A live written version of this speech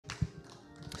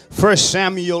First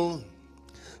Samuel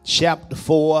chapter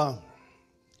 4.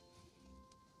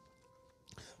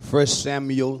 1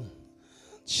 Samuel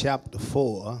chapter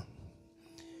 4.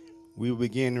 We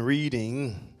begin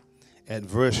reading at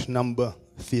verse number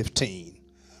 15.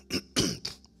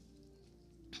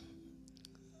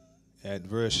 At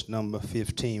verse number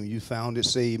 15. You found it,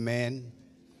 say amen.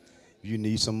 If you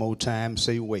need some more time,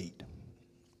 say wait.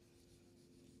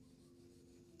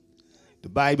 The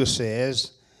Bible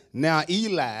says, now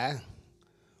Eli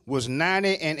was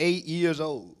 98 years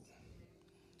old,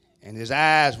 and his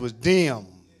eyes was dim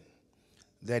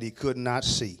that he could not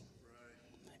see.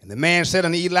 And the man said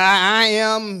unto Eli, I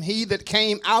am he that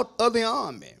came out of the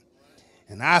army,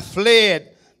 and I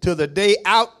fled to the day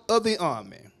out of the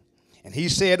army. And he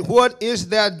said, what is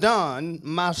there done,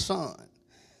 my son?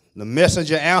 The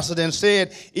messenger answered and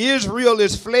said, Israel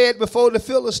is fled before the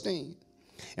Philistines,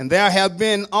 and there have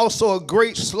been also a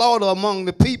great slaughter among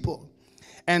the people.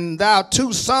 And thy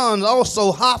two sons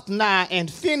also, Hophni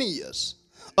and Phinehas,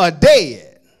 are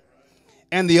dead,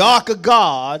 and the ark of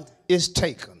God is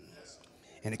taken.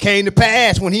 And it came to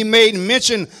pass, when he made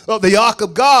mention of the ark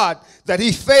of God, that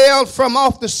he fell from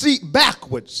off the seat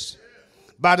backwards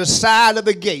by the side of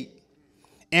the gate,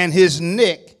 and his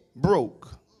neck broke.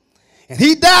 And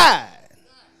he died,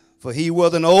 for he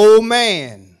was an old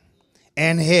man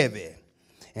and heavy.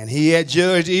 And he had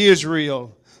judged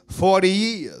Israel 40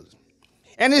 years.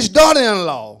 And his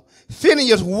daughter-in-law,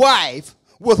 Phinehas' wife,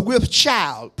 was with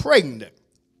child, pregnant,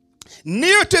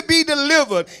 near to be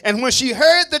delivered. And when she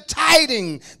heard the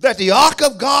tidings that the ark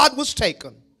of God was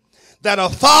taken, that her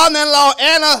father-in-law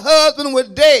and her husband were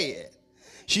dead,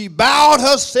 she bowed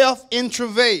herself in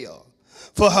travail,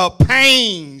 for her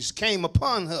pains came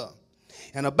upon her.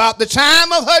 And about the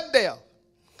time of her death,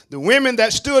 the women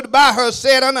that stood by her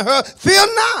said unto her, fear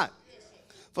not,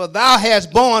 for thou hast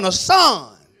borne a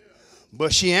son.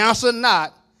 But she answered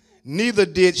not, neither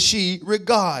did she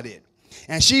regard it.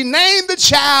 And she named the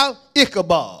child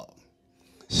Ichabod,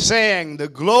 saying, the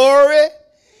glory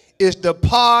is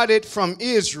departed from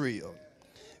Israel,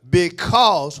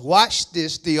 because, watch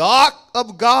this, the ark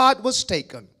of God was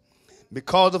taken,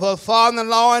 because of her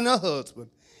father-in-law and her husband.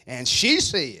 And she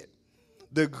said,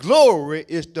 the glory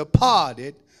is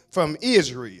departed from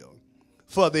Israel,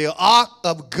 for the ark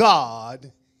of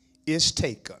God is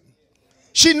taken.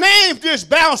 She named this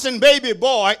bouncing baby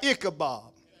boy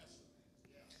Ichabod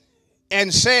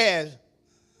and said,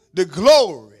 the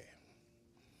glory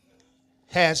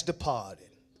has departed.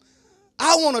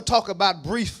 I want to talk about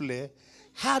briefly,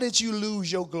 how did you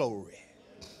lose your glory?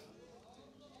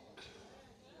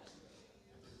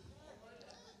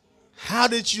 How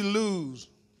did you lose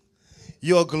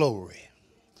your glory?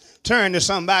 Turn to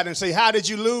somebody and say, how did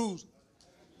you lose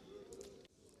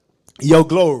your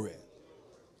glory?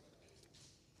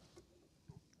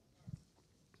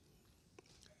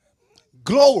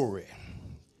 Glory,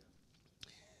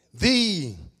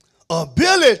 the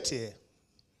ability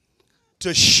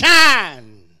to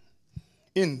shine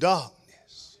in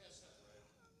darkness.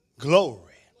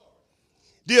 Glory,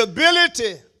 the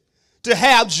ability to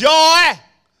have joy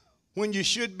when you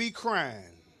should be crying.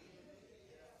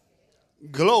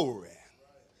 Glory,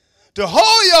 to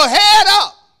hold your head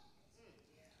up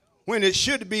when it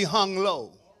should be hung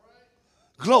low.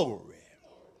 Glory,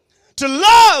 to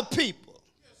love people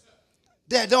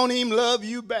that don't even love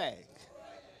you back.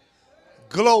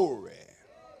 Glory,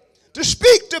 to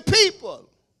speak to people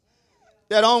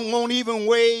that won't even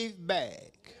wave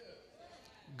back.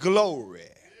 Glory,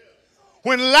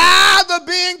 when lies are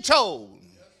being told,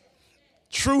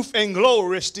 truth and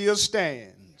glory still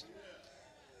stand.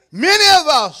 Many of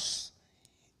us,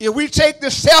 if we take the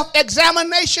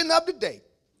self-examination of the day,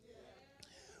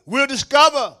 we'll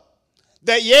discover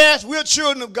that yes, we're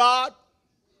children of God.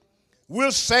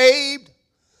 We're saved,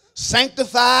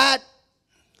 sanctified,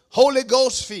 Holy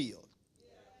Ghost filled.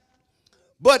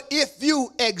 But if you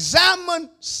examine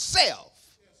self,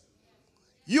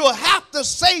 you'll have to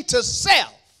say to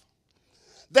self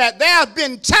that there have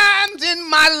been times in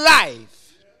my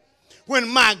life when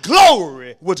my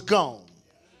glory was gone.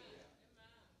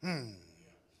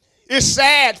 It's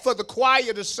sad for the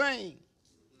choir to sing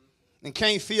and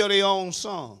can't feel their own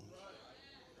song.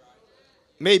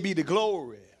 Maybe the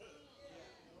glory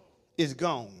is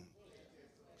gone.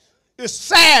 It's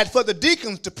sad for the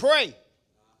deacons to pray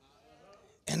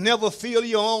and never feel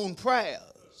your own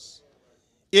prayers.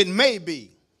 It may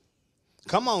be,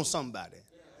 come on somebody,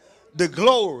 the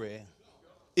glory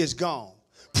is gone.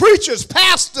 Preachers,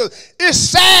 pastors, it's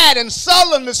sad and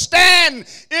sullen to stand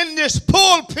in this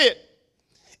pulpit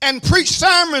and preach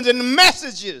sermons and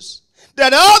messages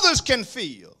that others can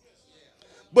feel,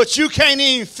 but you can't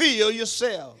even feel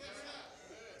yourself.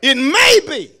 It may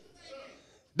be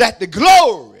that the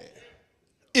glory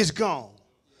is gone.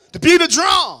 To be the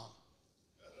drum,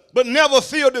 but never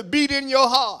feel the beat in your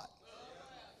heart.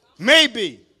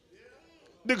 Maybe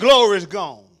the glory is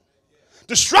gone.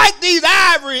 To strike these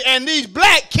ivory and these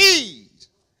black keys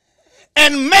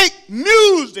and make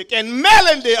music and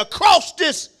melody across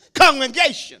this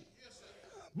congregation,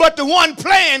 but the one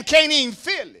playing can't even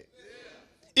feel it.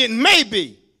 It may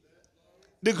be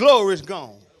the glory is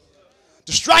gone.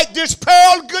 To strike this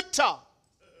pearl guitar,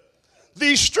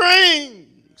 these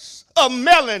strings of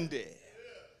melody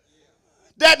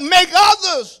that make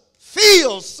others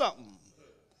feel something,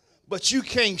 but you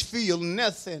can't feel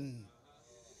nothing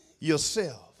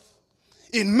yourself.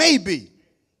 It may be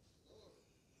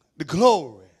the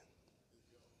glory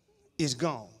is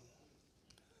gone.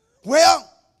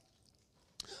 Well,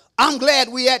 I'm glad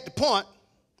we're at the point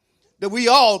that we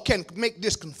all can make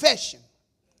this confession.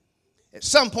 At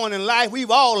some point in life, we've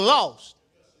all lost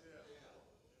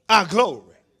our glory.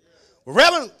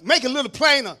 Reverend, make it a little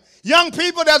plainer. Young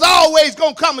people, there's always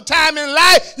going to come a time in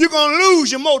life you're going to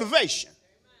lose your motivation.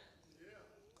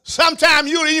 Sometimes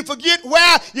you'll even forget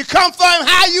where you come from,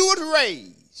 how you was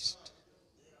raised.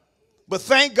 But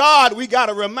thank God we got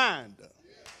a reminder.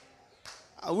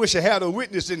 I wish I had a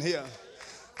witness in here.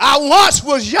 I once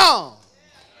was young.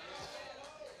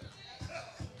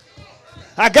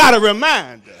 I got a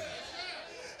reminder.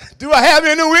 Do I have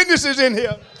any witnesses in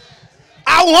here?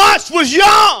 I once was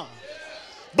young,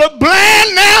 but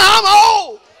blind, now I'm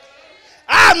old.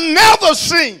 I've never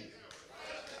seen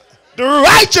the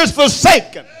righteous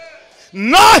forsaken,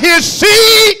 nor his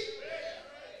seed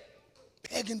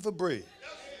begging for bread.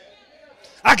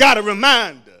 I got a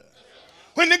reminder.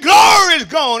 When the glory is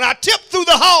gone, I tipped through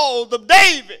the halls of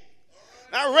David.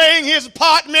 I rang his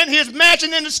apartment, his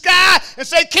mansion in the sky, and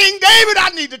said, King David, I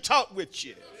need to talk with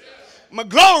you. My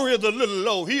glory is a little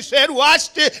low. He said,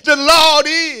 watch this, the Lord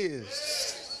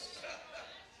is.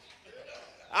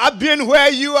 I've been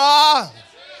where you are.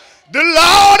 The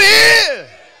Lord is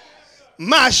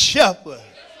my shepherd.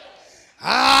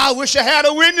 I wish I had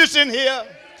a witness in here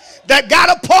that got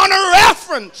a point of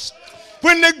reference.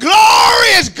 When the glory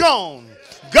is gone,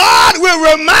 God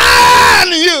will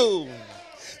remind you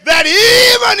that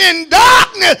even in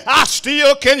darkness, I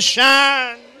still can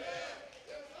shine.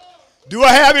 Do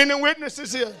I have any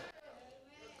witnesses here?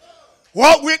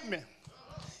 Walk with me.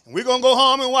 And we're going to go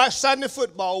home and watch Sunday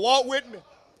football. Walk with me.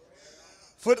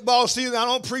 Football season, I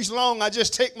don't preach long. I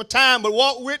just take my time, but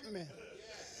walk with me.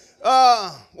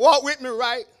 Walk with me,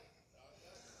 right?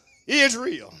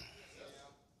 Israel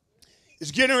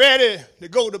is getting ready to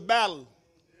go to battle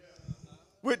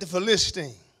with the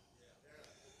Philistines.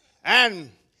 And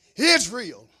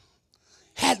Israel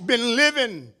had been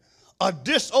living a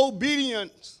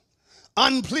disobedient,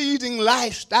 unpleasing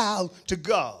lifestyle to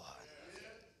God.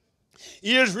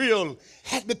 Israel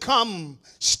had become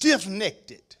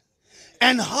stiff-necked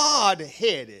and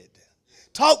hard-headed.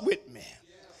 Talk with me.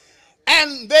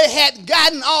 And they had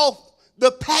gotten off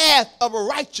the path of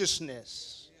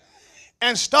righteousness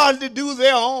and started to do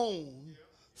their own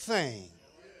thing.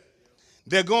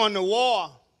 They're going to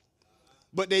war,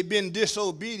 but they've been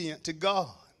disobedient to God.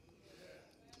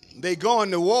 They're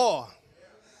going to war,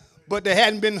 but they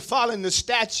hadn't been following the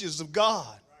statutes of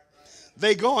God.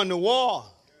 They going to war,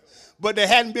 but they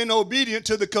hadn't been obedient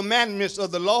to the commandments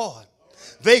of the Lord.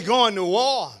 They going to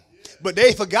war, but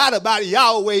they forgot about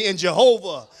Yahweh and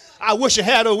Jehovah. I wish I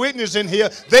had a witness in here.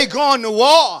 They going to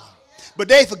war, but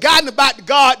they forgotten about the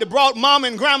God that brought mama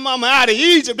and grandmama out of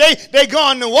Egypt. They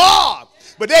going to war.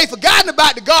 But they forgotten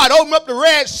about the God who opened up the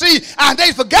Red Sea. And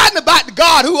they forgotten about the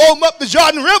God who opened up the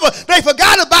Jordan River. They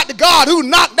forgot about the God who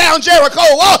knocked down Jericho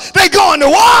wall. They going to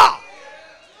war.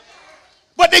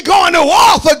 But they going to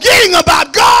war forgetting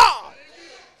about God.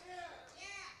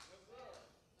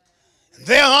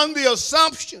 They're under the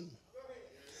assumption,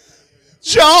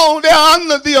 John, they're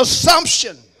under the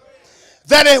assumption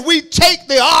that if we take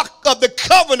the Ark of the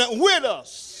Covenant with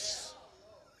us,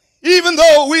 even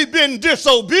though we've been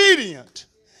disobedient,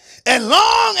 as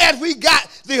long as we got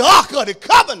the Ark of the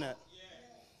Covenant,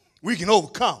 we can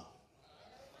overcome.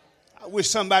 I wish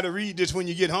somebody read this when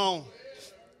you get home.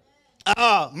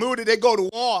 Moody, they go to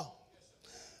war.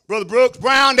 Brother Brooks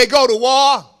Brown, they go to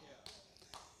war.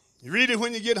 You read it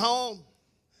when you get home.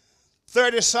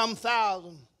 30-some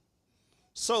thousand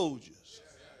soldiers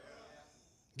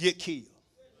get killed.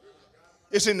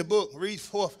 It's in the book. Read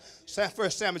 1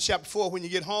 Samuel chapter 4 when you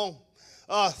get home.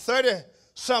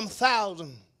 30-some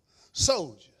thousand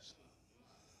soldiers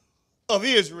of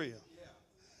Israel,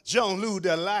 John, lose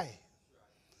their life.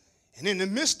 And in the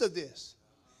midst of this,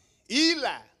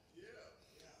 Eli,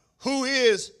 who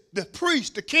is the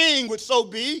priest, the king would so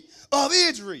be, of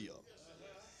Israel,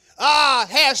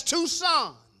 has two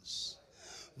sons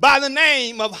by the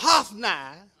name of Hophni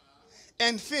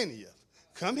and Phinehas.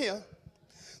 Come here.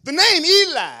 The name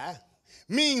Eli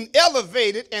means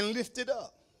elevated and lifted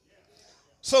up.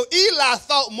 So Eli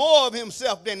thought more of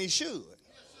himself than he should.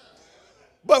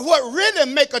 But what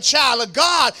really make a child of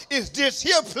God is this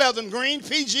here, Pleasant Green,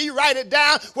 PG, write it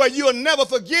down where you'll never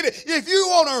forget it. If you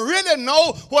want to really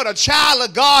know what a child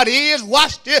of God is,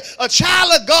 watch this. A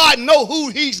child of God know who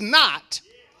he's not,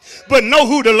 but know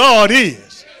who the Lord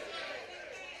is.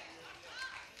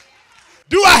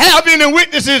 Do I have any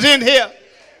witnesses in here?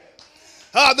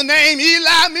 The name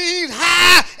Eli means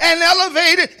high and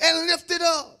elevated and lifted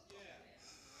up.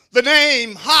 The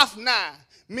name Hophni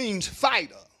means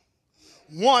fighter.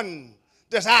 One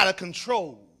that's out of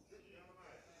control,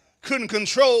 couldn't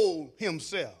control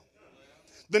himself.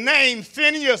 The name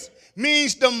Phinehas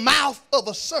means the mouth of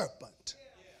a serpent,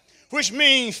 which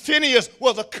means Phinehas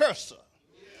was a curser,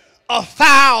 a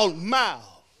foul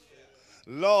mouth.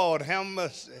 Lord have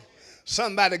mercy.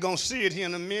 Somebody gonna see it here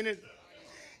in a minute.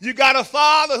 You got a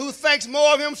father who thinks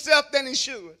more of himself than he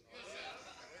should.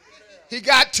 He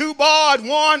got two boys.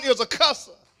 One is a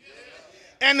cusser,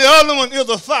 and the other one is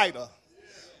a fighter.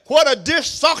 What a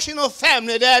dysfunctional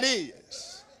family that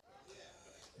is.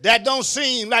 That don't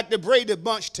seem like the Brady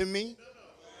Bunch to me.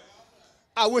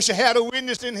 I wish I had a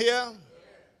witness in here.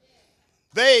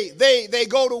 They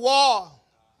go to war.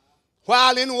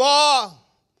 While in war,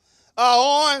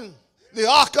 on the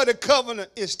Ark of the Covenant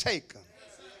is taken.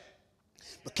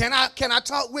 But can I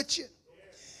talk with you?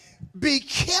 Be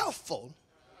careful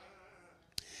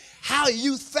how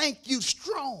you think you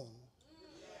strong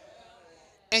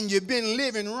and you've been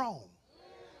living wrong.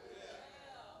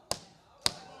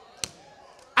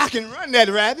 I can run that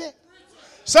rabbit.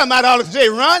 Somebody ought to say,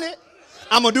 run it.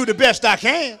 I'm going to do the best I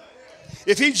can.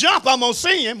 If he jump, I'm going to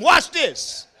see him. Watch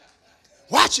this.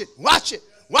 Watch it, watch it,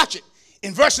 watch it.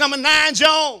 In verse number 9,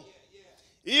 John,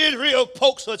 Israel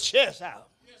pokes her chest out.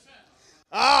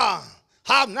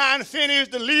 Hophni and Phinehas,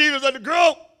 the leaders of the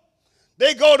group,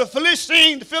 they go to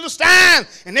Philistine, the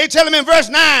Philistines, and they tell them in verse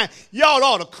 9, y'all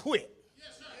ought to quit.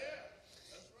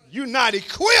 You're not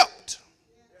equipped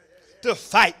to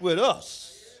fight with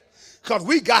us because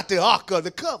we got the Ark of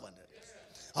the Covenant.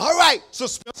 All right, so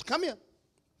Spencer, come here.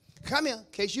 Come here in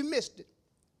case you missed it.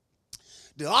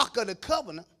 The Ark of the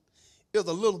Covenant is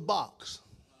a little box,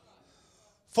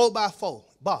 4x4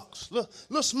 box,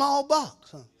 little small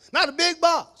box, not a big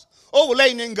box,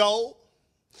 overlaid in gold,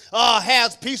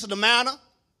 has a piece of the manna,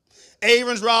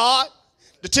 Aaron's rod,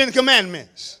 the Ten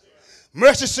Commandments.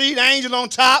 Mercy seat, angel on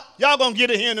top. Y'all gonna get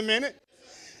it here in a minute.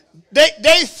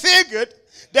 They figured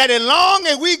that as long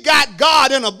as we got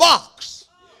God in a box,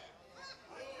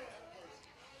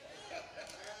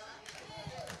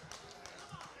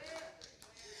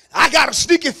 I got a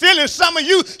sneaky feeling some of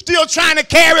you still trying to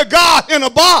carry God in a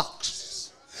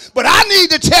box. But I need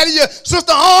to tell you,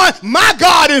 Sister Horn, my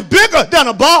God is bigger than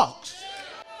a box.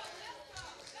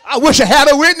 I wish I had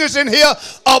a witness in here.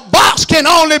 A box can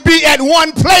only be at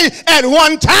one place at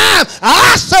one time.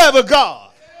 I serve a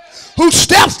God who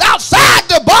steps outside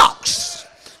the box.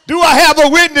 Do I have a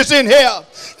witness in here?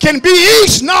 Can be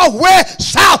east, north, west,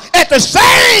 south at the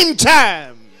same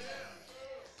time.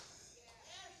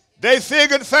 They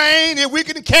figured, Fane, if we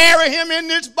can carry him in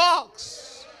this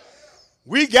box,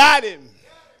 we got him.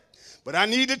 But I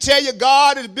need to tell you,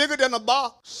 God is bigger than a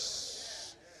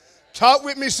box. Talk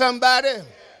with me, somebody.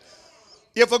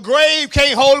 If a grave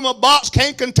can't hold him, a box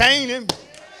can't contain him.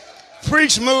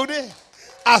 Preach, Moody.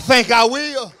 I think I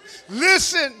will.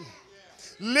 Listen.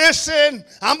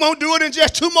 I'm going to do it in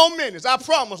just 2 more minutes. I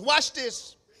promise. Watch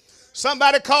this.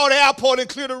 Somebody call the airport and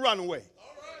clear the runway.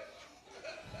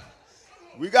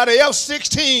 We got an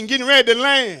F-16 getting ready to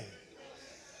land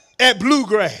at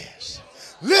Bluegrass.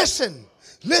 Listen.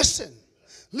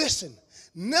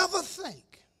 Never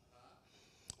think.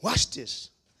 Watch this.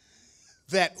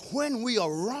 That when we are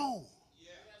wrong,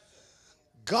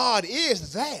 God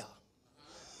is there,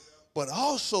 but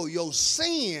also your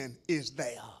sin is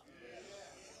there.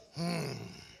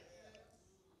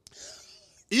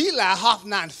 Eli,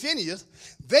 Hophni, and Phinehas,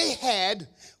 they had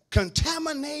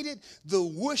contaminated the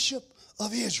worship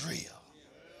of Israel.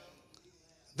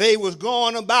 They was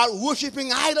going about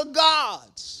worshiping idol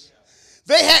gods.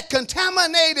 They had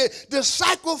contaminated the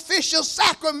sacrificial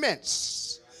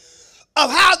sacraments of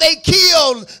how they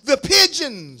killed the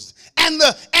pigeons and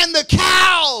the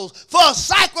cows for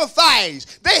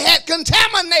sacrifice. They had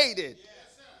contaminated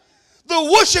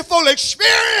the worshipful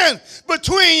experience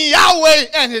between Yahweh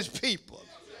and his people.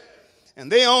 And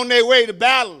they on their way to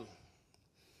battle.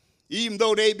 even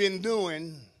though they've been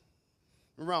doing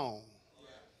wrong.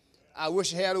 I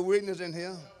wish I had a witness in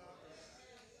here.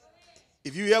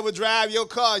 If you ever drive your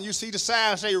car and you see the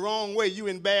sign say wrong way, you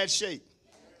in bad shape.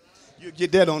 You'll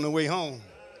get that on the way home.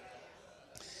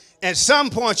 At some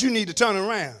point, you need to turn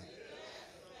around.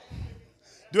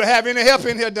 Do I have any help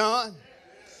in here, Don?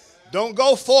 Don't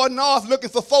go 4 north looking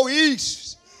for 4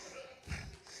 east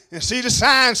and see the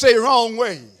sign say wrong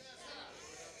way.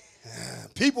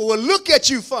 People will look at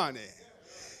you funny.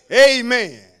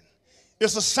 Amen.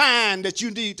 It's a sign that you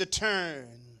need to turn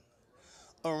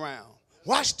around.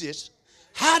 Watch this.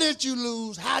 How did you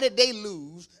lose? How did they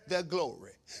lose their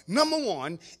glory? Number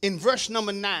 1, in verse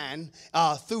number 9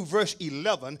 through verse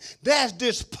 11, there's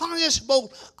this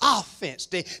punishable offense.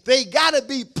 They got to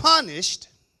be punished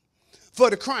for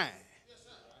the crime.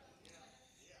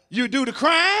 You do the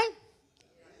crime,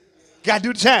 got to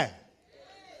do the time.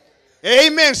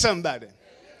 Amen, somebody.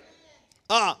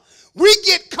 We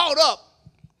get caught up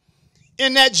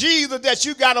in that Jesus that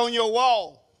you got on your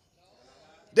wall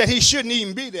that he shouldn't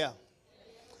even be there.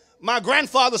 My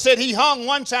grandfather said he hung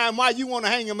one time. Why you want to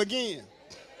hang him again?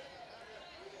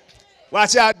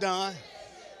 Watch out, Don.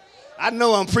 I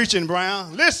know I'm preaching,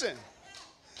 Brown. Listen.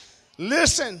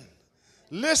 Listen.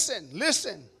 Listen.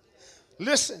 Listen.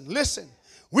 Listen. Listen.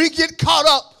 We get caught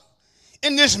up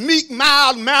in this meek,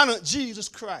 mild-mannered Jesus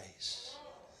Christ.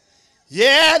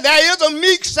 Yeah, there is a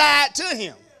meek side to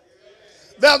him.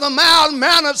 There's a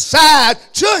mild-mannered side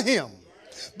to him.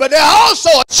 But there's also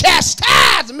a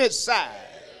chastisement side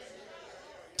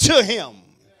to him.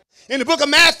 In the book of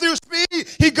Matthew,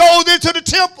 he goes into the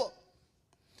temple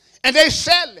and they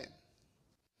selling.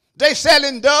 They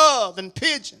selling doves and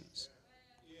pigeons.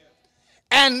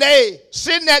 And they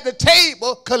sitting at the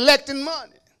table collecting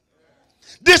money.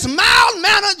 This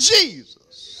mild-mannered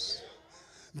Jesus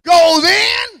goes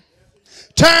in,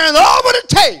 turns over the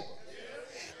table,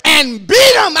 and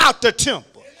beat them out the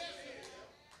temple.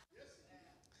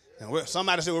 And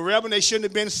somebody said, well, Reverend, they shouldn't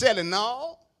have been selling.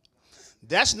 No,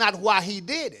 that's not why he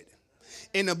did it.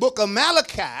 In the book of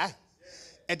Malachi,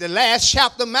 at the last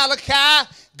chapter of Malachi,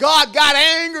 God got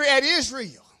angry at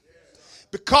Israel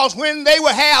because when they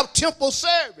would have temple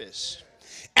service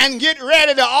and get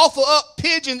ready to offer up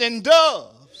pigeons and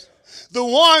doves, the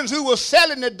ones who were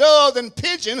selling the doves and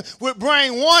pigeons would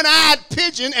bring one-eyed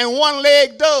pigeon and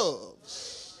one-legged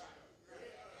doves.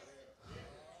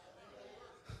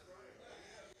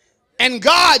 And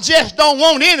God just don't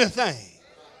want anything.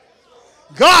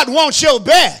 God wants your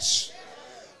best.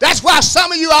 That's why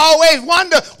some of you always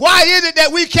wonder, why is it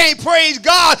that we can't praise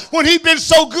God when he's been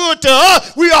so good to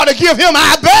us? We ought to give him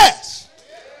our best.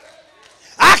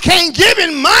 I can't give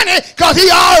him money because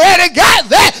he already got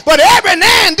that. But every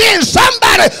now and then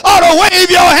somebody ought to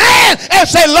wave your hand and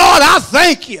say, Lord, I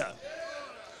thank you.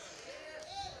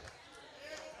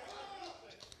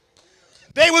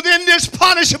 They was in this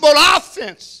punishable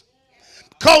offense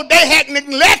because they had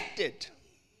neglected.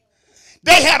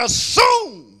 They had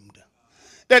assumed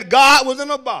that God was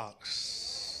in a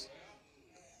box.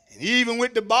 And even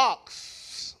with the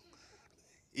box,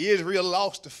 Israel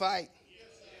lost the fight.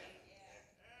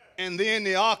 And then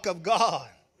the ark of God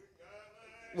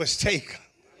was taken.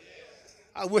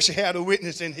 I wish I had a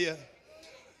witness in here.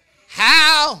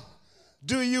 How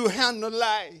do you handle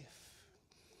life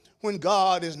when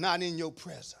God is not in your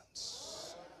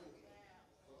presence?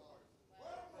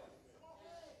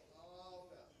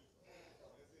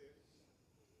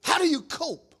 How do you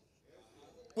cope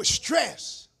with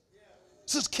stress?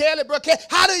 Sister Kelly, Brother Kelly,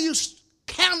 how do you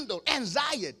handle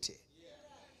anxiety,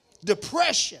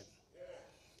 depression,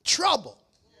 trouble,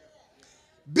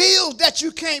 bills that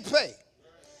you can't pay?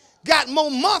 Got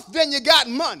more month than you got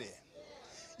money.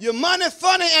 Your money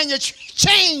funny and your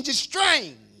change is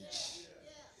strange.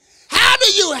 How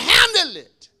do you handle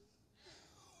it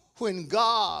when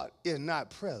God is not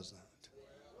present?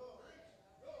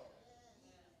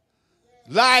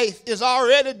 Life is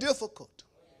already difficult,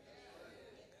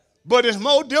 but it's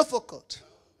more difficult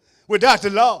without the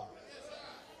Lord.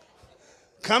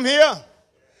 Come here.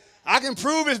 I can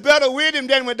prove it's better with him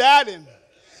than without him.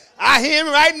 I hear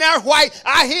him right now, white.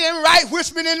 I hear him right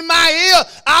whispering in my ear.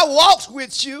 I walks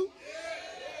with you.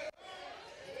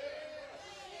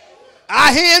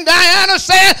 I hear him, Diana,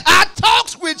 saying, I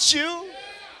talks with you.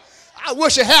 I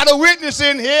wish I had a witness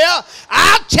in here.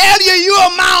 I'll tell you, you are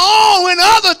my own when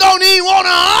others don't even want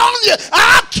to honor you.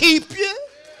 I'll keep you.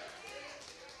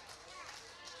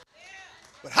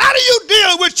 But how do you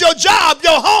deal with your job,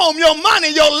 your home, your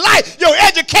money, your life, your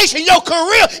education, your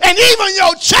career, and even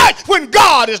your church when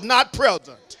God is not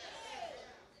present?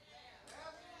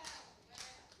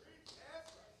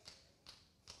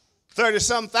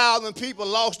 30-some thousand people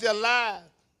lost their lives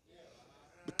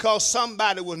because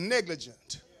somebody was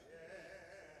negligent.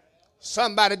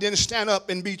 Somebody didn't stand up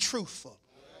and be truthful.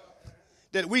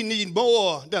 That we need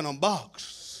more than a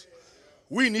box.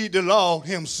 We need the Lord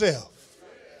himself.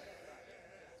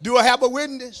 Do I have a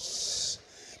witness?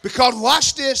 Because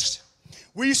watch this.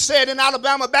 We said in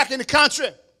Alabama, back in the country,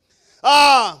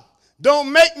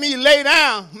 don't make me lay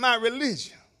down my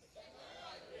religion.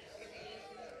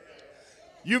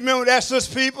 You remember that,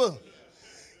 sister people?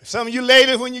 Some of you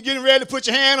ladies, when you're getting ready to put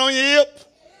your hand on your hip,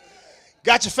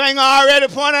 got your finger already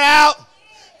pointed out.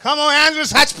 Come on, Angela,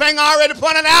 got your finger already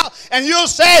pointed out. And you'll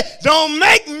say, don't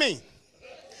make me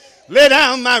lay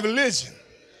down my religion.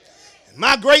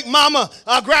 My great mama,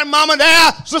 our grandmama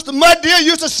there, Sister Mud Deer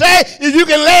used to say, if you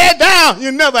can lay it down,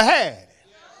 you never had it.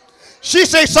 She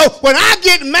said, so when I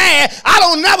get mad, I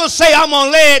don't never say I'm going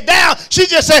to lay it down. She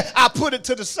just said, I put it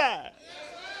to the side.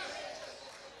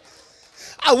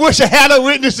 I wish I had a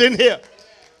witness in here.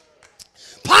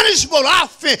 Punishable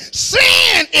offense.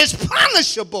 Sin is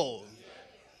punishable.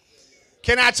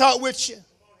 Can I talk with you?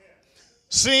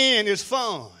 Sin is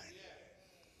fun,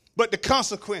 but the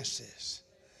consequences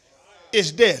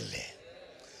is deadly.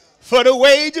 For the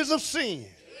wages of sin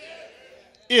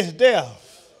is death.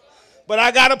 But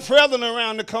I got a present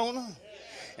around the corner,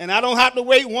 and I don't have to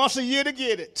wait once a year to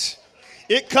get it.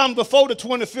 It comes before the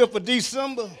 25th of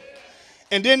December.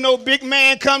 And then no big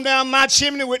man come down my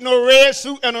chimney with no red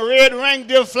suit and a red ring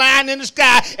deer flying in the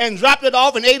sky and dropped it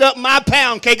off and ate up my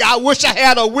pound cake. I wish I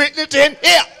had a witness in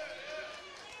here.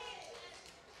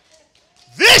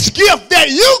 This gift that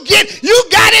you get, you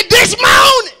got it this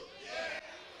morning.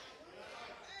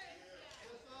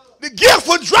 The gift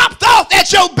was dropped off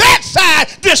at your bedside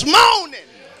this morning.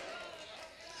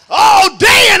 All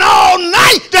day and all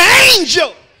night, the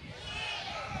angel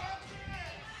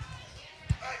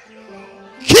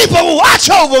keep a watch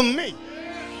over me.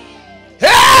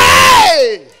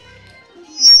 Hey!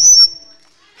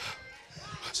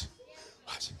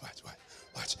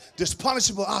 Watch. This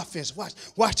punishable offense. Watch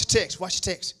the text. Watch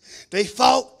the text. They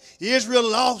fought. Israel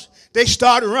lost. They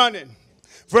started running.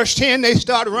 Verse 10, they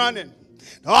started running.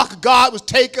 The ark of God was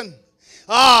taken.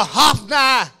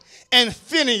 Hophni and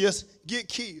Phinehas get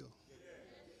killed.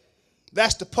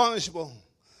 That's the punishable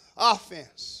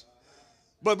offense.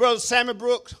 But Brother Sammy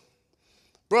Brooks,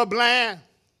 Brother Bland,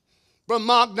 Brother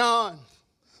Mark Don,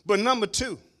 but number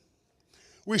two,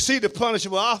 we see the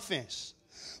punishable offense.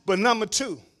 But number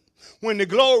two, when the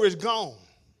glory is gone,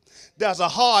 there's a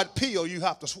hard pill you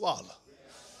have to swallow.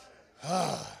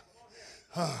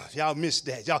 Y'all missed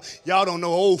that. Y'all don't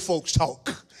know old folks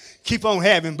talk. Keep on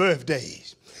having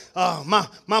birthdays. My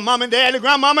mom and daddy,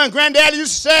 grandmama and granddaddy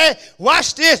used to say,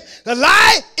 watch this, the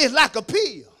life is like a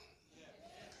pill.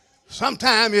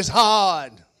 Sometimes it's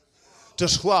hard to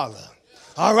swallow.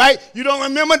 All right? You don't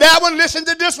remember that one? Listen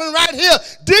to this one right here.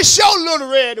 This your little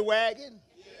red wagon.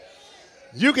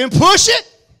 You can push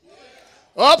it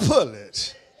or pull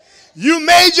it. You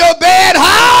made your bed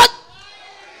hard.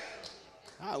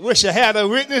 I wish I had a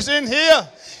witness in here.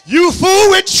 You fool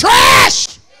with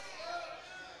trash.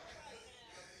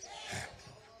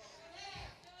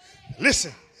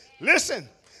 Listen.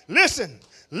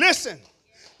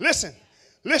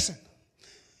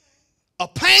 A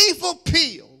painful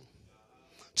pill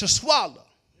to swallow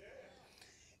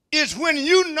is when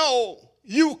you know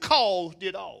you caused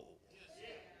it all.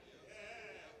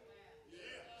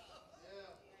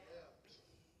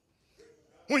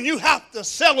 When you have to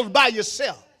settle by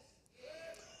yourself.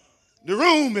 The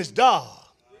room is dark.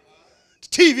 The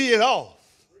TV is off.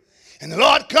 And the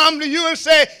Lord come to you and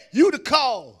say, you the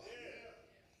cause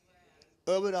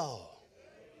of it all.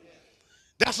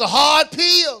 That's a hard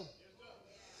pill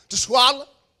to swallow.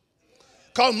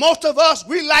 Because most of us,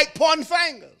 we like pointing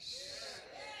fingers.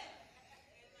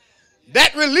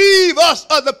 That relieve us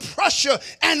of the pressure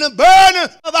and the burden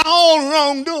of our own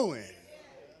wrongdoing.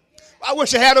 I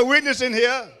wish I had a witness in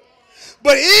here.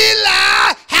 But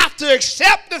Eli had to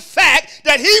accept the fact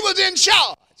that he was in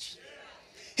charge.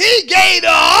 He gave the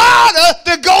order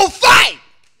to go fight,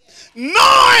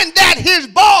 knowing that his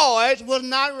boys was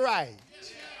not right.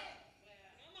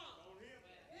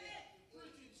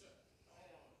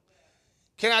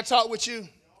 Can I talk with you?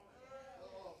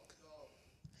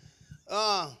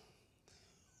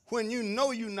 When you know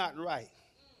you're not right,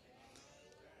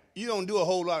 you don't do a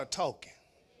whole lot of talking.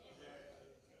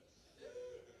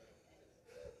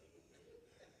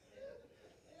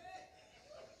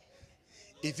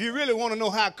 If you really want to know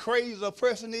how crazy a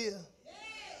person is,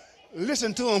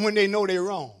 listen to them when they know they're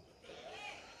wrong.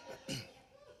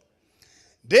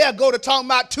 They'll go to talking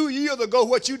about 2 years ago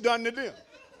what you done to them.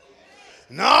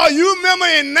 No, you remember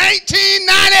in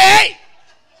 1998.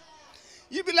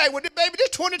 You be like, well, baby, this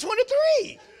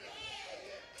 2023.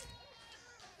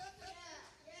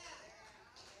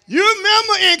 You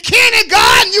remember in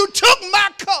kindergarten, you took my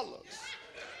colors.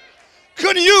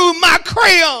 Couldn't use my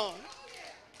crayon.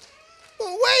 But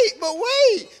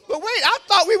wait. I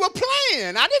thought we were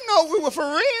playing. I didn't know we were for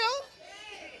real.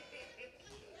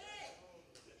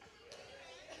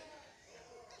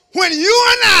 When you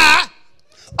and I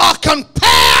are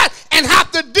compared and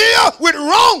have to deal with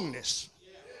wrongness,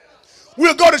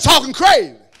 we'll go to talking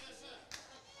crazy.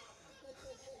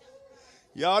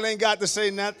 Y'all ain't got to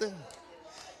say nothing.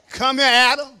 Come here,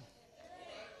 Adam.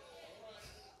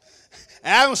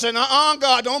 Adam said,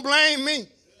 God, don't blame me.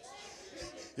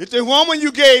 If the woman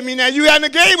you gave me, now you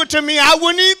hadn't gave it to me, I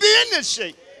wouldn't even be in this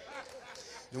shape.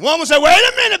 The woman said, wait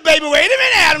a minute, baby, wait a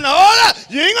minute, Adam. Now, hold up.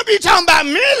 You ain't going to be talking about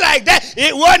me like that.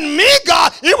 It wasn't me,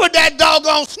 God. It was that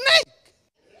doggone snake.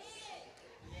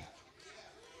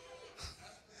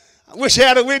 I wish I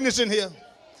had a witness in here.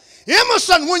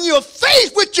 Emerson, when you're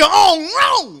faced with your own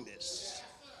wrongness,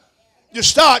 you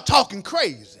start talking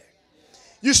crazy.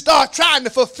 You start trying to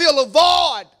fulfill a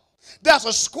void. There's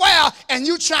a square, and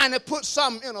you trying to put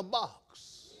something in a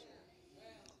box.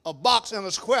 A box and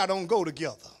a square don't go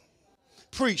together.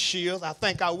 Preach, Shields. I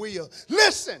think I will.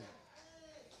 Listen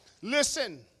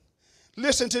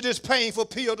to this painful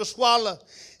pill to swallow.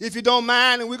 If you don't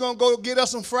mind, and we're going to go get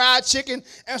us some fried chicken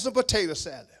and some potato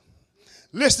salad.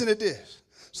 Listen to this.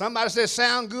 Somebody said,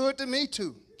 sound good to me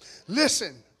too.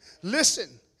 Listen.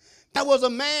 There was a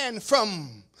man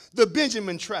from the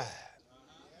Benjamin tribe.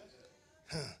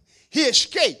 He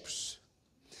escapes.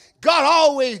 God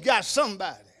always got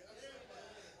somebody.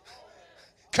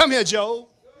 Come here, Job.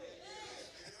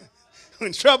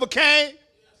 When trouble came,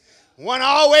 one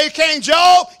always came,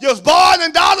 Job, you was born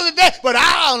and daughter today, but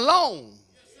I alone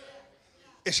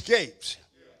escapes.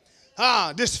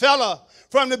 This fella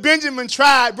from the Benjamin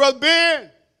tribe, Brother Ben,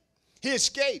 he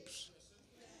escapes.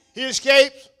 He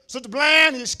escapes. Sister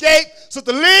Bland, he escaped.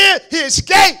 Sister Lynn, he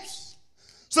escapes.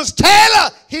 Sister Taylor,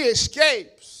 he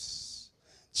escapes.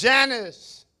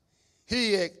 Janice,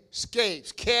 he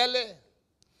escapes. Kelly,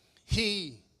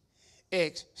 he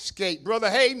escaped. Brother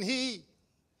Hayden, he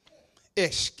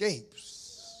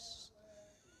escapes.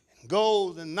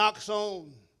 Goes and knocks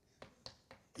on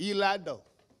Eli door.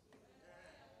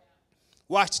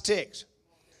 Watch the text.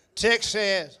 Text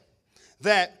says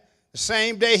that the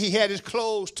same day he had his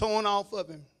clothes torn off of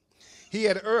him. He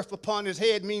had earth upon his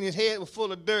head, meaning his head was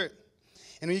full of dirt.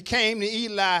 And when he came to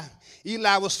Eli,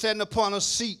 Eli was sitting upon a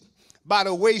seat by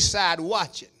the wayside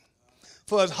watching,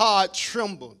 for his heart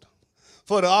trembled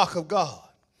for the ark of God.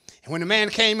 And when the man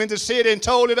came into the city and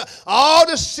told it, all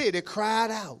the city cried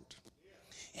out.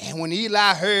 And when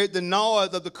Eli heard the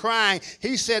noise of the crying,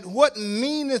 he said, what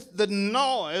meaneth the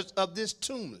noise of this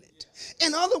tumult?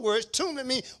 In other words, tumult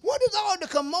means, what is all the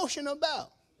commotion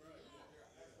about?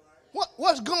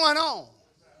 What's going on?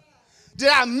 Did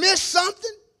I miss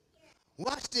something?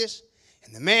 Watch this.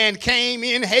 And the man came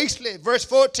in hastily, verse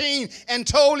 14, and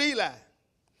told Eli.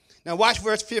 Now watch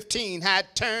verse 15, how it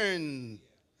turns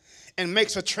and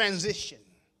makes a transition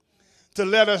to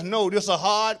let us know this is a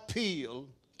hard pill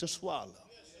to swallow.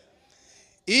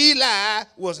 Eli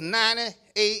was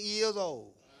 98 years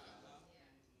old.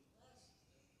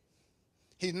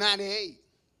 He's 98.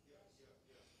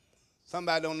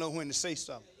 Somebody don't know when to say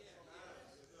something.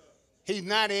 He's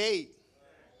 98,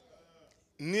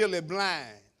 nearly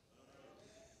blind.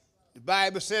 The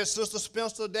Bible says, Sister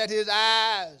Spencer, that his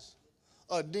eyes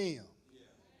are dim.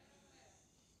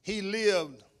 He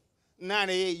lived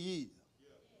 98 years.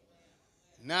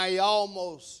 Now he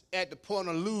almost at the point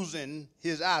of losing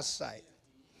his eyesight.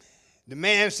 The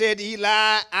man said to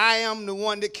Eli, I am the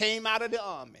one that came out of the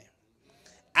army.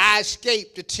 I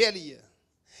escaped to tell you.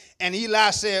 And Eli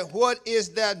said, what is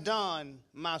there done,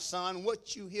 my son?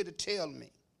 What you here to tell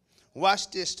me?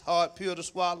 Watch this hard pill to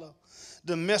swallow.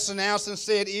 The messenger answered and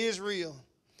said, Israel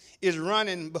is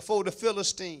running before the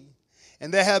Philistine,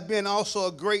 and there have been also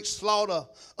a great slaughter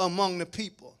among the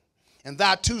people. And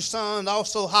thy two sons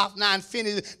also, Hophni and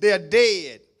Phinehas, they are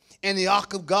dead, and the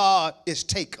ark of God is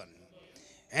taken.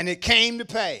 And it came to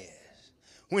pass,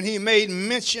 when he made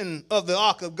mention of the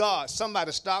ark of God.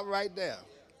 Somebody stop right there.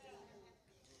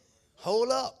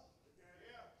 Hold up.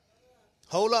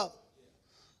 Hold up.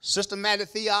 Systematic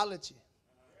theology.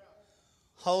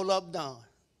 Hold up, Don.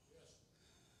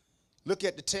 Look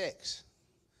at the text.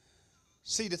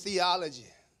 See the theology,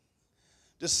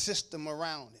 the system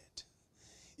around it.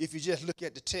 If you just look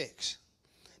at the text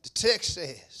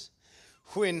says,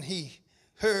 when he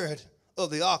heard of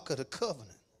the ark of the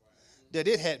covenant, that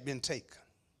it had been taken.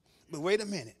 But wait a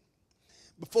minute.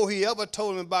 Before he ever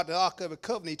told him about the Ark of the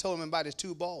Covenant, he told him about his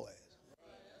two boys.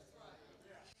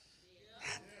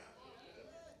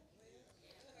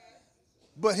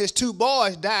 But his two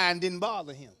boys died and didn't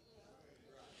bother him.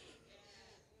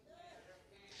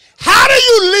 How do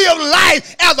you live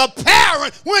life as a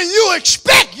parent when you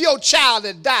expect your child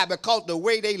to die because of the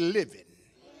way they live it?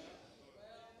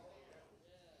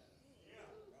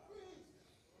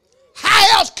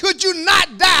 How else could you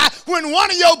not die when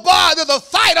one of your boys is a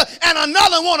fighter and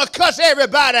another want to cuss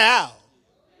everybody out?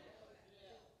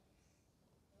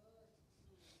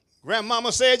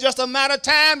 Grandmama said just a matter of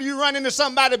time you run into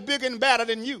somebody bigger and better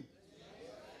than you.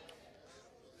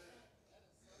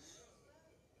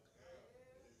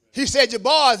 He said, your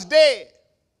boy's dead.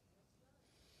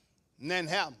 And then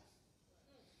happened.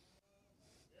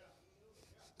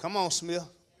 Come on, Smith.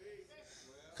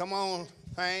 Come on,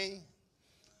 Payne.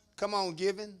 Come on,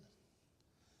 Given.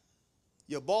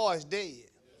 Your boy's dead.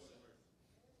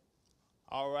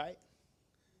 All right.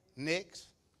 Next.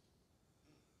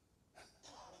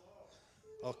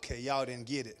 Okay, y'all didn't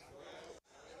get it.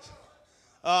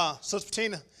 Sister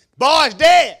Tina, boy's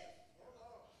dead.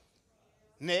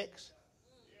 Next.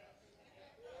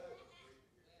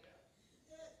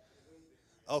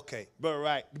 Okay, but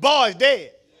right. The boy's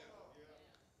dead.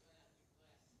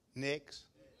 Next.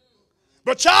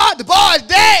 But Charles, the boy's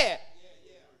dead.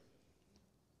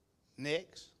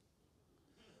 Next.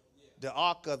 The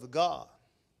ark of God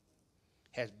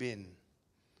has been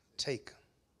taken.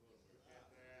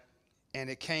 And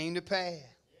it came to pass.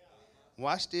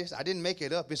 Watch this. I didn't make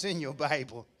it up. It's in your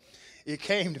Bible. It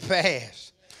came to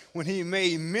pass when he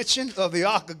made mention of the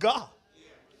ark of God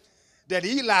that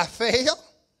Eli fell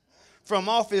from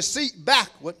off his seat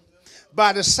backward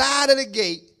by the side of the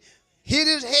gate, hit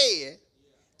his head,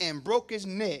 and broke his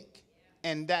neck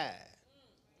and died.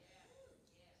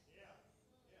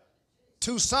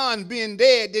 Two sons being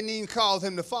dead didn't even cause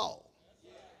him to fall.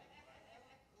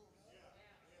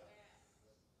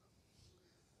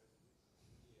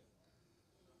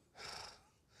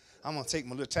 I'm going to take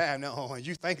my little time now on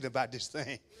you thinking about this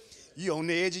thing. You on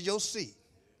the edge of your seat.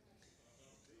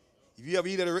 If you ever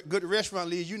eat at a good restaurant,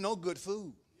 Lee, you know good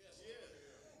food.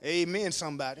 Amen,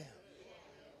 somebody.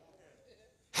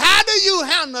 How do you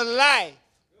handle life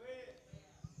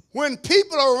when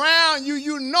people around you,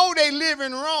 you know they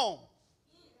living wrong?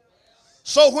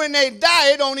 So when they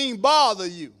die, it don't even bother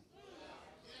you.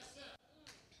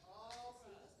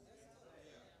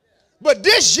 But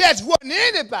this just wasn't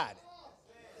anybody.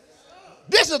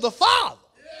 This is the father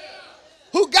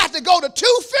who got to go to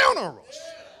 2 funerals.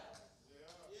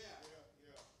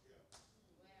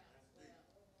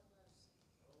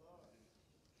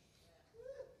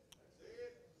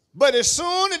 But as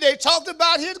soon as they talked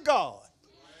about his God,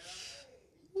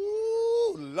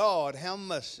 ooh, Lord, have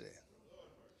mercy.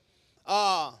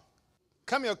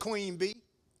 Come here, Queen B.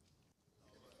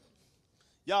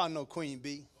 Y'all know Queen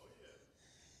B.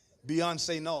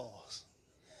 Beyonce Knowles.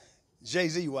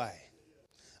 Jay-Z wife.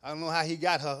 I don't know how he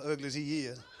got her ugly as he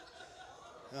is.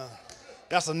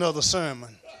 That's another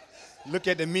sermon. Look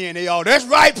at the men, they all, that's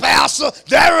right, Pastor.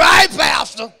 That's right,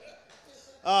 Pastor.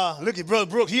 Look at Brother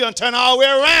Brooks. He done turn all the way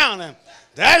around. And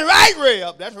that's right,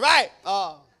 Reb. That's right.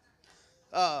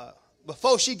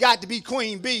 Before she got to be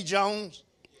Queen B, Jones,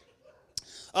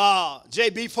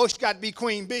 JB, before she got to be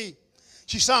Queen B,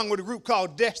 she sung with a group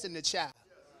called Destiny Child.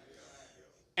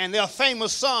 And their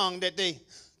famous song that they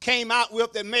came out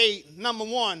with that made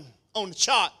 #1 on the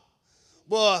chart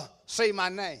was Say My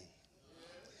Name.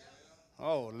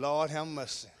 Oh, Lord have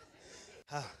mercy.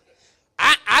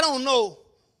 I don't know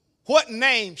what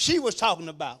name she was talking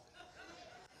about.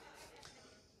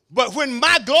 But when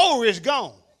my glory is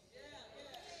gone,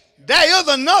 there is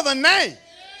another name.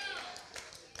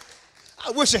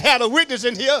 I wish I had a witness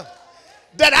in here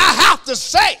that I have to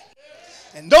say.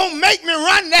 And don't make me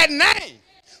run that name.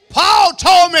 Paul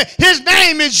told me his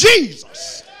name is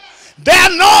Jesus.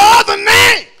 There's no other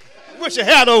name. I wish I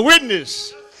had a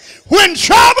witness. When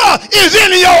trouble is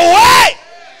in your way,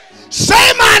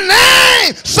 say my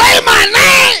name. Say my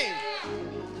name.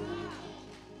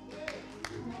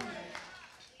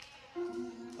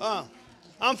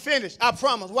 I'm finished. I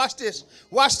promise. Watch this.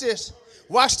 Watch this.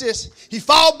 Watch this. He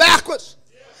fall backwards,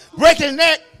 break his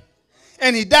neck,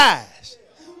 and he dies.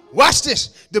 Watch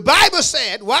this. The Bible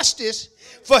said, watch this,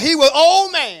 for he was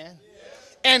old man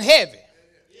and heavy.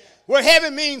 Where heavy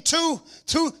means two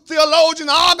theologian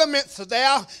arguments are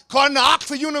there. According to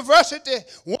Oxford University,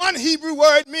 one Hebrew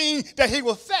word means that he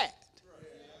was fat.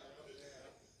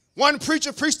 One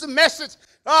preacher preached a message.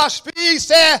 Speed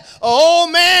said, an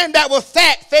old man that was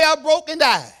fat fell, broke, and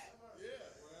died.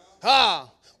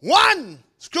 One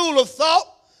school of thought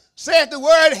said the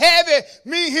word heavy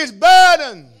means his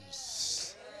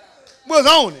burdens was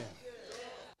on him.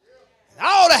 I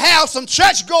ought to have some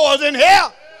churchgoers in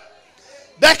here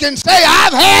that can say,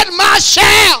 I've had my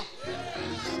share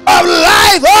of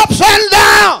life ups and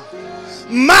down.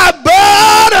 My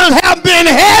burdens have been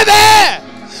heavy,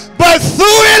 but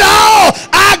through it all,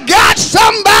 I got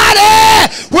somebody.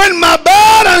 When my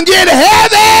burden get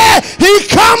heavy, he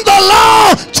comes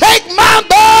along, take my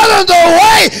burdens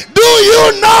away. Do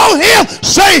you know him?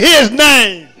 Say his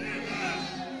name.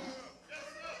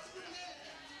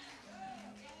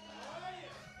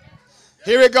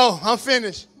 Here we go. I'm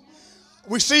finished.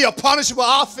 We see a punishable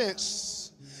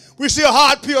offense. We see a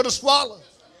hard pill to swallow.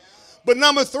 But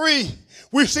number 3,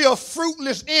 we see a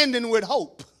fruitless ending with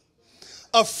hope.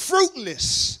 A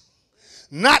fruitless,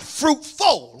 not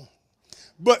fruitful,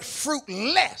 but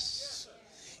fruitless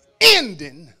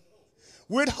ending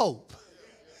with hope.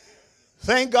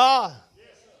 Thank God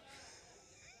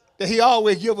that he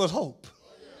always gives us hope.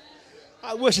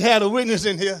 I wish I had a witness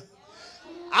in here.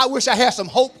 I wish I had some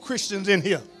hope Christians in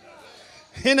here.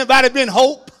 Anybody been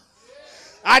hope?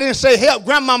 I didn't say help.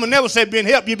 Grandmama never said been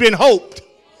help. You've been hoped.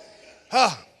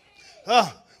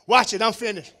 Watch it. I'm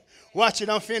finished. Watch it.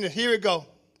 I'm finished. Here we go.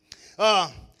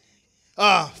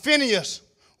 Phineas'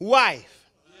 wife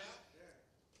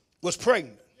was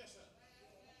pregnant.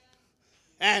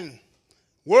 And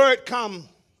word come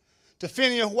to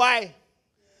Phineas' wife,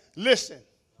 listen,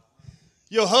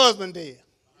 your husband dead.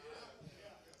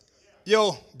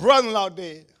 Your brother-in-law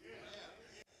dead.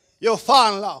 Your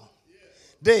father-in-law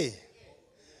dead.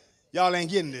 Y'all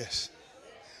ain't getting this.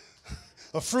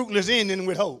 A fruitless ending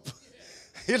with hope.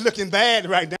 It's looking bad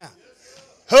right now.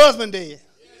 Husband dead.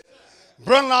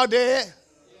 Brother-in-law dead.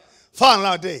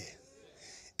 Father-in-law dead.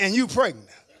 And you pregnant.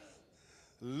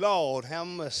 Lord have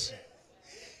mercy.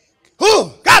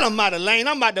 Ooh, God almighty, Lane.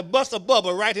 I'm about to bust a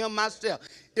bubble right here myself.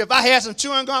 If I had some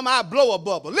chewing gum, I'd blow a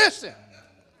bubble. Listen.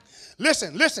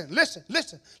 Listen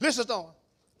to me.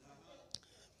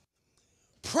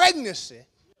 Pregnancy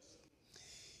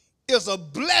is a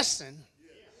blessing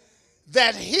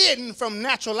that's hidden from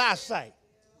natural eyesight.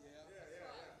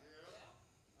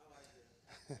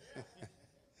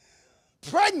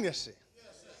 Pregnancy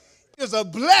is a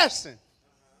blessing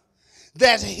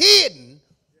that's hidden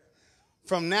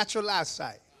from natural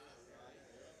eyesight.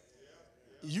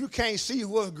 You can't see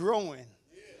what's growing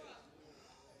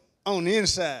on the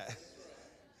inside,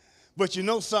 but you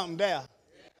know something there.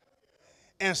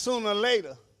 And sooner or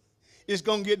later, it's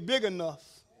going to get big enough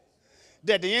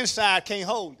that the inside can't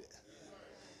hold it.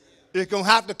 It's going to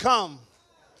have to come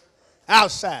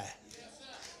outside.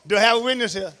 Do I have a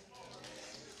witness here?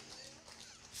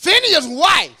 Phineas'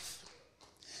 wife,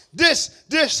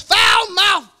 this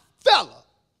foul-mouthed fella,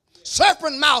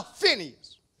 serpent-mouthed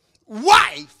Phineas'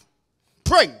 wife,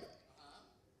 pregnant.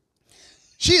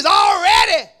 She's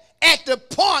already at the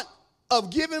point of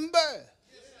giving birth.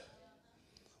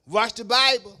 Watch the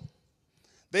Bible.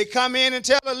 They come in and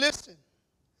tell her, listen,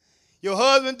 your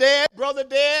husband dead, brother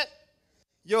dead,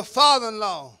 your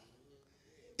father-in-law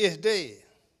is dead.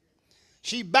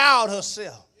 She bowed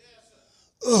herself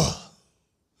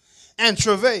and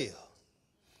travailed,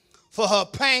 for her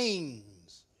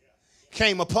pains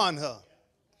came upon her.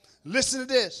 Listen to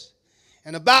this.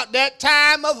 And about that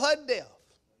time of her death,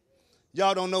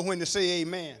 y'all don't know when to say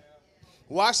amen.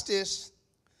 Watch this.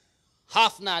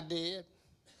 Hophni dead.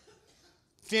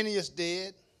 Phineas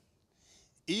dead.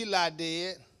 Eli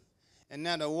dead. And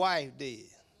now the wife dead.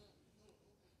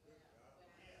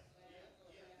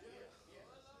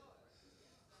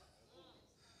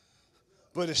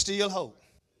 But it's still hope.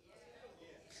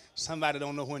 Somebody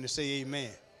don't know when to say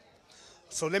amen.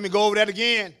 So let me go over that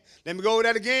again.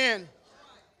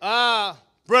 Brother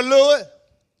Lewis,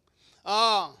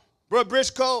 Brother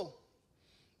Briscoe,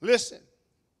 listen.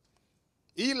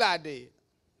 Eli dead.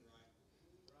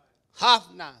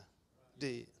 Hophni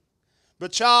dead.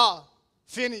 But Charles,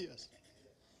 Phineas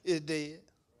is dead.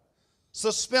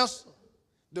 So Spencer,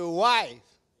 the wife,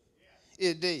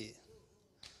 is dead.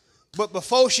 But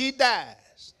before she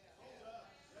dies,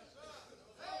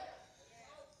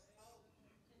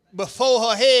 before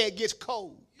her head gets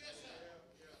cold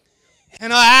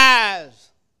and her eyes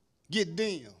get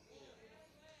dim,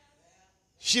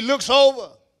 she looks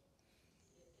over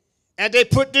and they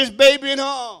put this baby in her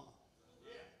arm.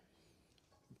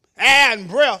 Air and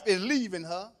breath is leaving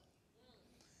her.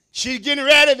 She's getting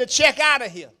ready to check out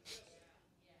of here.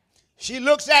 She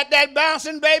looks at that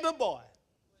bouncing baby boy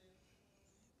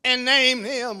and named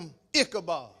him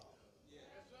Ichabod,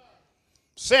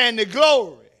 saying the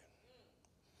glory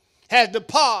has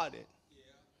departed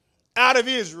out of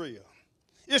Israel.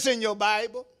 It's in your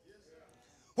Bible.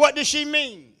 What does she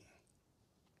mean?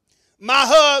 My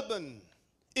husband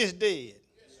is dead.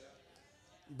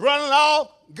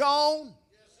 Brother-in-law gone.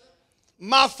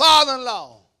 My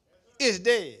father-in-law is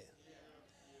dead.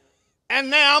 And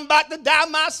now I'm about to die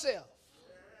myself.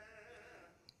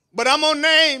 But I'm going to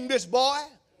name this boy.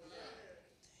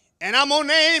 And I'm going to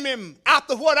name him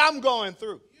after what I'm going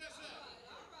through.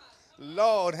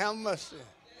 Lord, have mercy.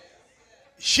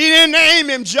 She didn't name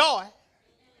him Joy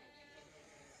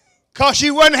because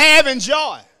she wasn't having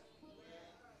joy.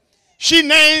 She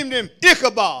named him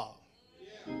Ichabod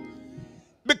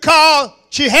because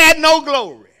she had no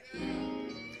glory.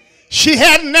 She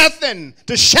had nothing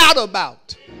to shout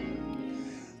about.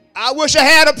 I wish I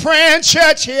had a praying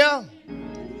church here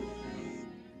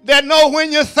that know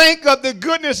when you think of the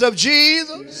goodness of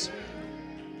Jesus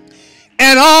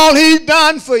and all he's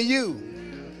done for you,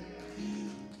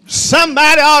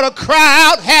 somebody ought to cry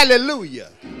out hallelujah.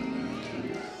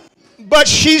 But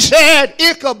she said,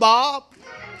 Ichabod,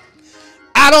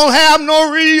 I don't have no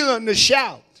reason to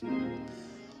shout.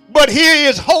 But here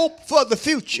is hope for the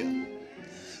future.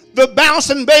 The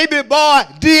bouncing baby boy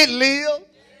did live.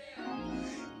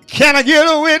 Can I get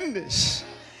a witness?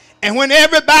 And when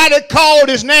everybody called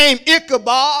his name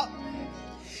Ichabod,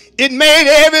 it made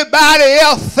everybody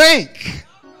else think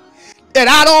that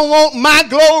I don't want my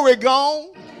glory gone.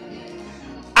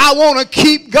 I want to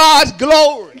keep God's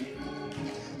glory.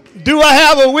 Do I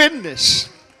have a witness?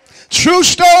 True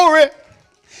story.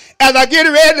 As I get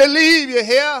ready to leave you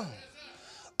here,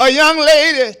 a young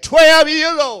lady, 12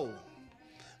 years old,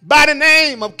 by the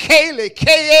name of Kaylee,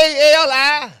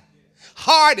 K-A-L-I,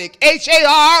 Hardig,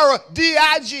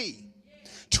 H-A-R-D-I-G,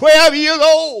 12 years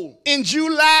old in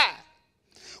July,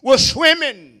 was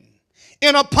swimming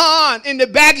in a pond in the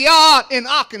backyard in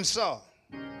Arkansas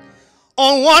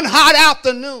on one hot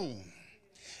afternoon.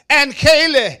 And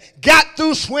Kaylee got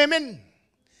through swimming,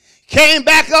 came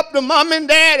back up to mom and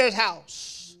daddy's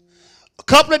house. A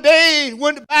couple of days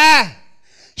went by,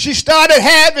 she started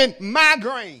having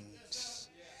migraines.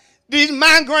 These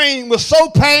migraines were so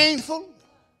painful,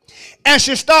 and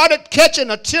she started catching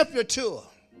a temperature.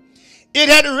 It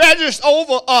had registered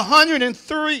over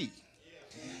 103.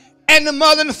 And the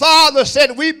mother and father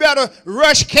said, we better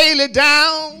rush Kaylee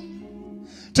down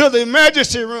to the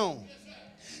emergency room.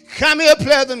 Come here,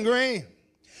 Pleasant Green.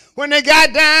 When they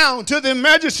got down to the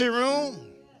emergency room,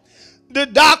 the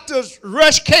doctors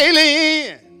rushed Kaylee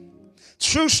in.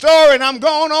 True story, and I'm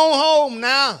going on home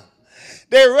now.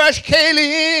 They rushed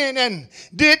Kaylee in and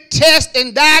did tests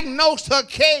and diagnosed her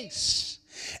case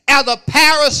as a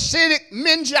parasitic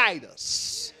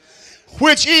meningitis,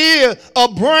 which is a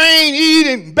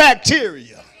brain-eating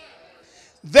bacteria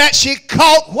that she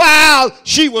caught while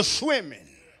she was swimming.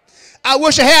 I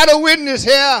wish I had a witness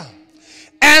here.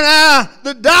 And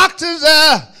the doctors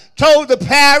told the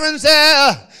parents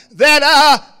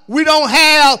that we don't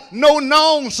have no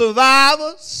known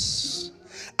survivors.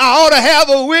 I ought to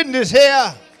have a witness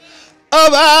here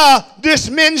of this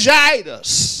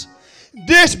meningitis,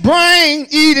 this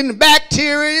brain-eating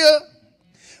bacteria.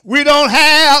 We don't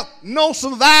have no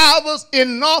survivors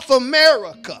in North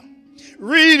America.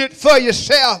 Read it for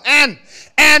yourself. And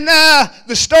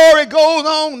the story goes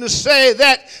on to say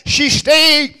that she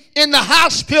stayed in the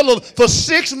hospital for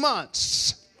 6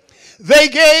 months. They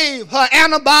gave her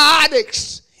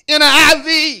antibiotics in an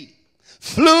IV,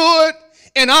 fluid,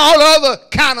 and all other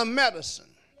kind of medicine.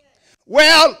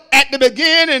 Well, at the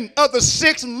beginning of the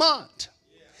 6th month,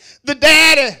 the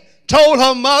daddy told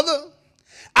her mother,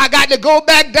 I got to go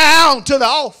back down to the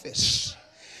office.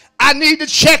 I need to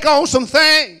check on some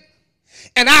things,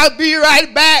 and I'll be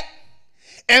right back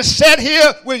and sit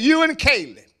here with you and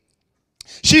Kaylee.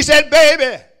 She said,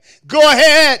 baby, go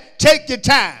ahead, take your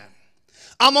time.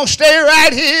 I'm going to stay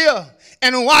right here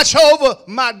and watch over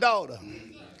my daughter.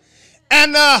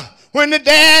 And when the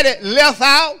daddy left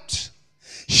out,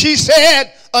 she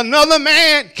said another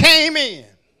man came in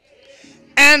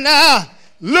and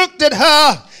looked at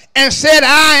her and said,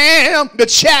 I am the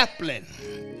chaplain.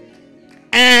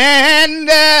 And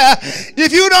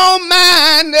if you don't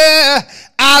mind,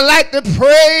 I like to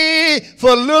pray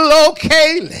for little old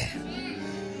Kaylee.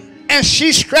 And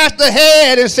she scratched her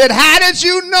head and said, how did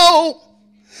you know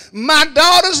my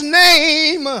daughter's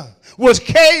name was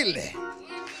Kaylee?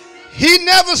 He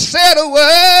never said a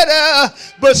word,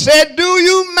 but said, do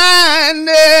you mind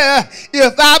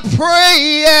if I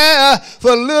pray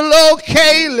for little old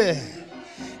Kaylee?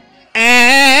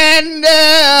 And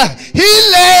he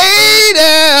laid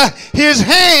his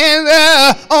hand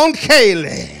on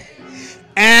Kaylee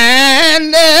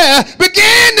and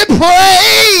began to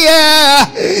pray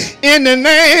in the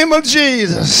name of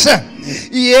Jesus.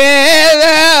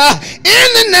 Yeah, in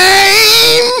the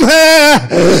name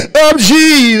of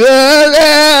Jesus.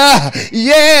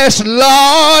 Yes,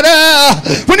 Lord.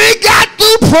 When he got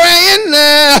through praying,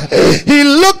 he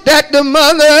looked at the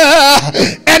mother,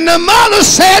 and the mother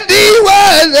said these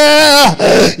words.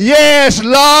 Yes,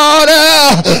 Lord.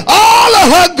 All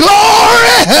of her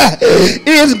glory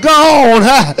is gone.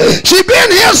 She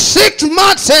been here 6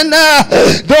 months and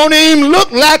don't even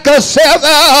look like herself.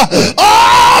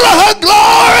 All of her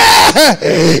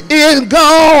glory is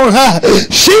gone.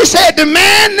 She said the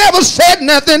man never said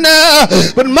nothing,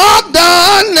 but Mark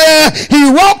done.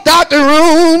 He walked out the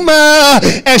room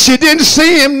and she didn't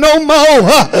see him no more.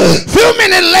 A few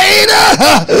minutes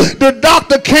later, the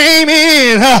doctor came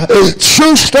in.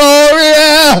 True story.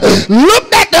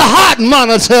 Looked at the heart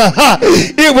monitor.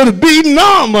 It was beating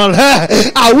normal.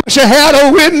 I wish I had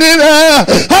a witness.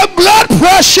 Her blood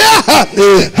pressure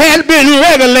had been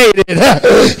regulated.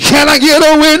 Can I get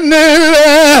a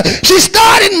witness? She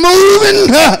started moving.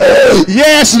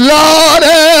 Yes, Lord.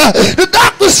 The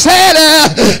doctor said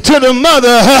to the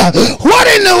mother, what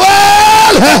in the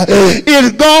world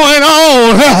is going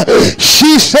on?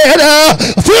 She said, a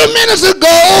few minutes ago,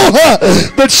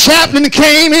 the chaplain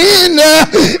came in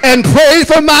and prayed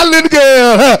for my little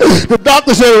girl. The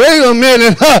doctor said, wait a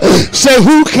minute. Said,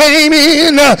 who came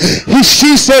in?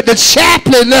 She said, the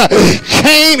chaplain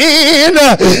came in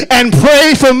and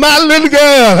prayed for my little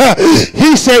girl.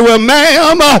 He said, well,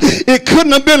 ma'am, it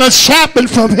couldn't have been a chaplain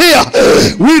from here.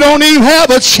 We don't even have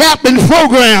a chaplain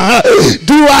program.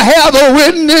 Do I have a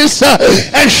witness?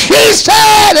 And she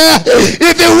said,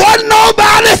 if it wasn't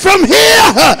nobody from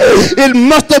here, it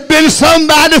must have been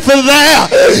somebody from there.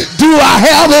 Do I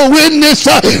have a witness?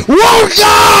 Won't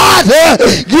God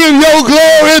give your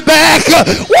glory back?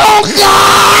 Won't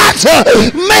God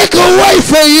make a way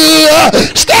for you?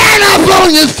 Stand up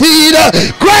on your feet.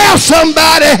 Grab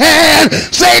somebody's hand.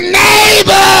 Say,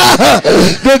 neighbor,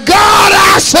 the God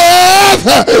I serve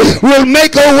will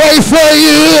make a way for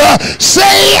you.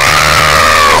 Say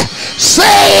yeah.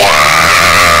 Say yeah.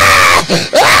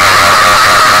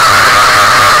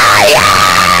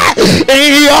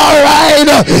 Ain't he all right?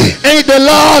 Ain't the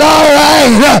Lord all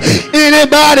right?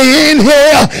 Anybody in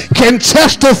here can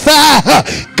testify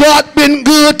God been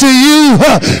good to you.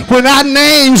 When I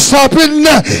name something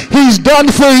he's done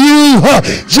for you,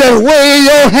 just wave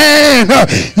your hand.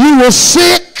 You were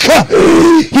sick,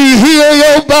 he healed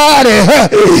your body.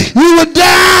 You were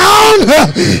down,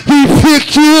 he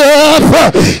picked you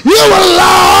up. You were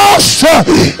lost,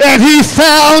 and he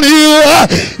found you.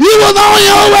 You were on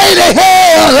your way to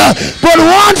hell, but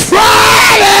one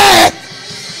Friday,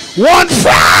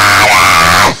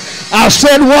 I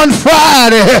said one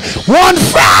Friday,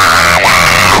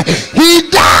 he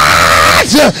died.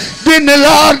 Didn't the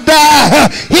Lord die?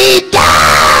 He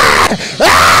died.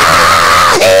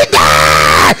 He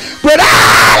died. But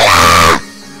Allah,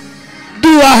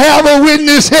 do I have a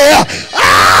witness here?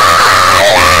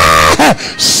 Allah,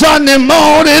 Sunday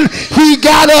morning, he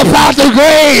got up out the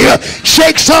grave.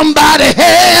 Shake somebody's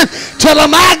hand. Tell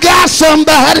him I got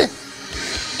somebody.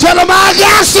 Tell him I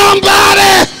got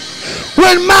somebody.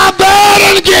 When my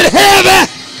burden get heavy,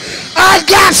 I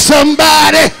got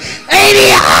somebody. Ain't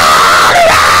he all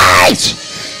right?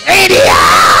 Ain't he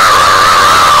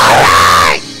all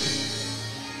right?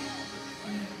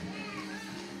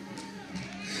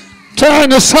 Turn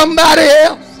to somebody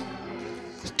else.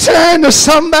 Turn to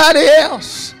somebody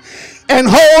else and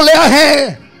hold their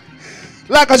hand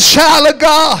like a child of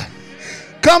God.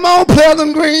 Come on,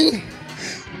 Pleasant Green.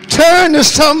 Turn to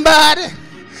somebody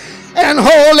and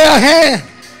hold their hand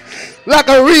like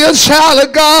a real child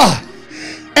of God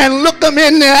and look them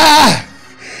in the eye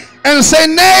and say,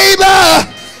 neighbor,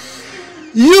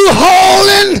 you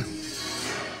holding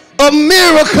a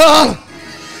miracle.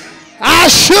 I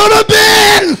should have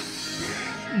been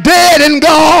dead and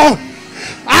gone.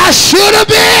 I should have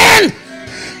been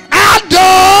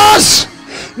outdoors,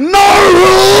 no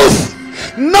roof,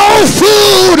 no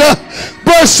food.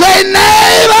 But say,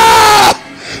 neighbor,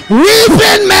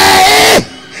 weeping may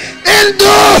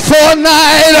endure for a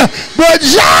night, but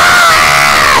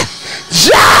joy,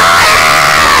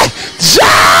 joy, joy,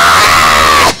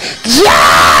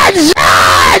 joy, joy,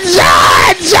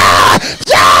 joy, joy,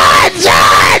 joy,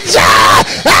 joy, joy,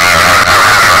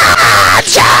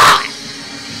 joy.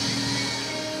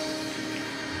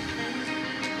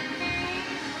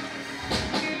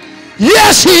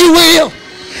 Yes, he will.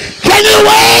 Can you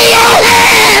wave your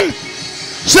hand?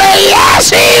 Say, yes,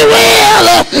 he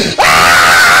will.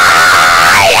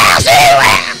 Ah, yes, he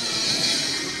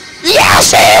will.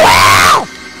 Yes, he will.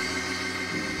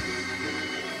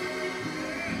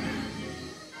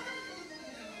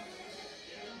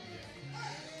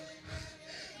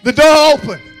 The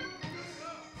door opened.